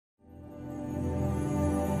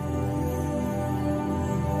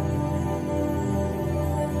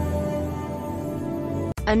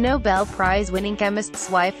A Nobel Prize-winning chemist's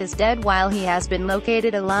wife is dead while he has been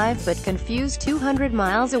located alive but confused 200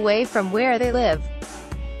 miles away from where they live.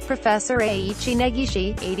 Professor Eiichi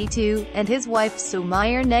Negishi, 82, and his wife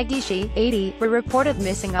Sumire Negishi, 80, were reported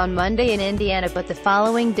missing on Monday in Indiana, but the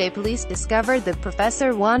following day police discovered the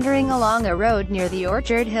professor wandering along a road near the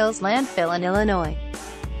Orchard Hills landfill in Illinois.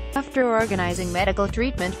 After organizing medical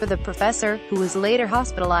treatment for the professor, who was later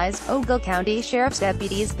hospitalized, Ogle County Sheriff's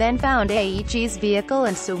deputies then found Eiichi's vehicle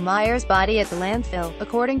and Sumire's body at the landfill,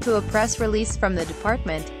 according to a press release from the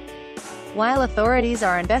department. While authorities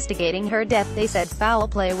are investigating her death, they said foul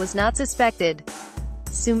play was not suspected.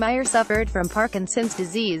 Sumire suffered from Parkinson's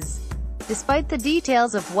disease. Despite the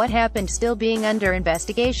details of what happened still being under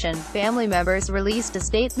investigation, family members released a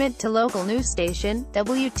statement to local news station,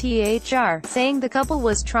 WTHR, saying the couple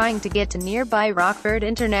was trying to get to nearby Rockford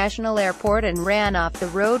International Airport and ran off the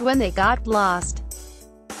road when they got lost.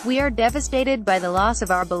 "We are devastated by the loss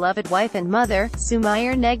of our beloved wife and mother,"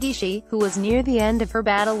 Sumire Negishi, who was near the end of her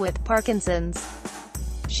battle with Parkinson's.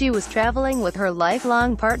 She was traveling with her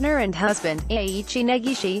lifelong partner and husband, Eiichi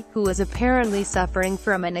Negishi, who was apparently suffering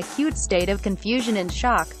from an acute state of confusion and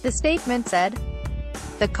shock, the statement said.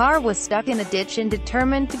 The car was stuck in a ditch and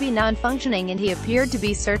determined to be non-functioning, and he appeared to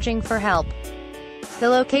be searching for help. The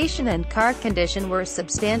location and car condition were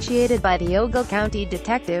substantiated by the Ogle County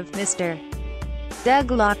detective, Mr.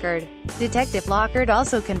 Doug Lockard. Detective Lockard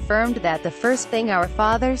also confirmed that the first thing our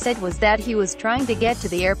father said was that he was trying to get to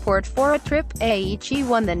the airport for a trip. Eiichi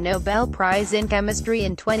won the Nobel Prize in Chemistry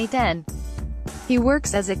in 2010. He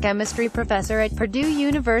works as a chemistry professor at Purdue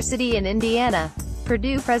University in Indiana.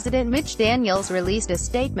 Purdue President Mitch Daniels released a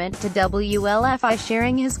statement to WLFI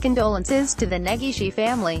sharing his condolences to the Negishi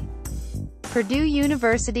family. Purdue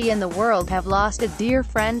University and the world have lost a dear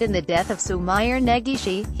friend in the death of Sumire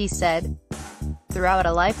Negishi, he said. Throughout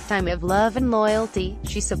a lifetime of love and loyalty,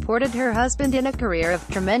 she supported her husband in a career of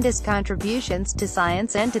tremendous contributions to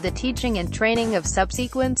science and to the teaching and training of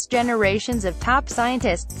subsequent generations of top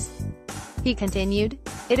scientists. He continued,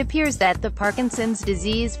 "It appears that the Parkinson's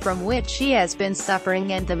disease from which she has been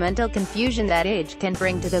suffering and the mental confusion that age can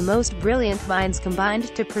bring to the most brilliant minds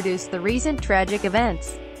combined to produce the recent tragic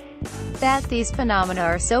events. That these phenomena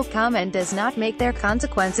are so common does not make their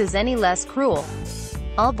consequences any less cruel.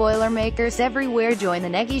 All Boilermakers everywhere join the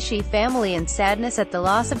Negishi family in sadness at the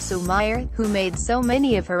loss of Sumire, who made so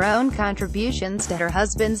many of her own contributions to her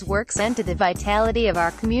husband's works and to the vitality of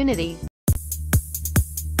our community."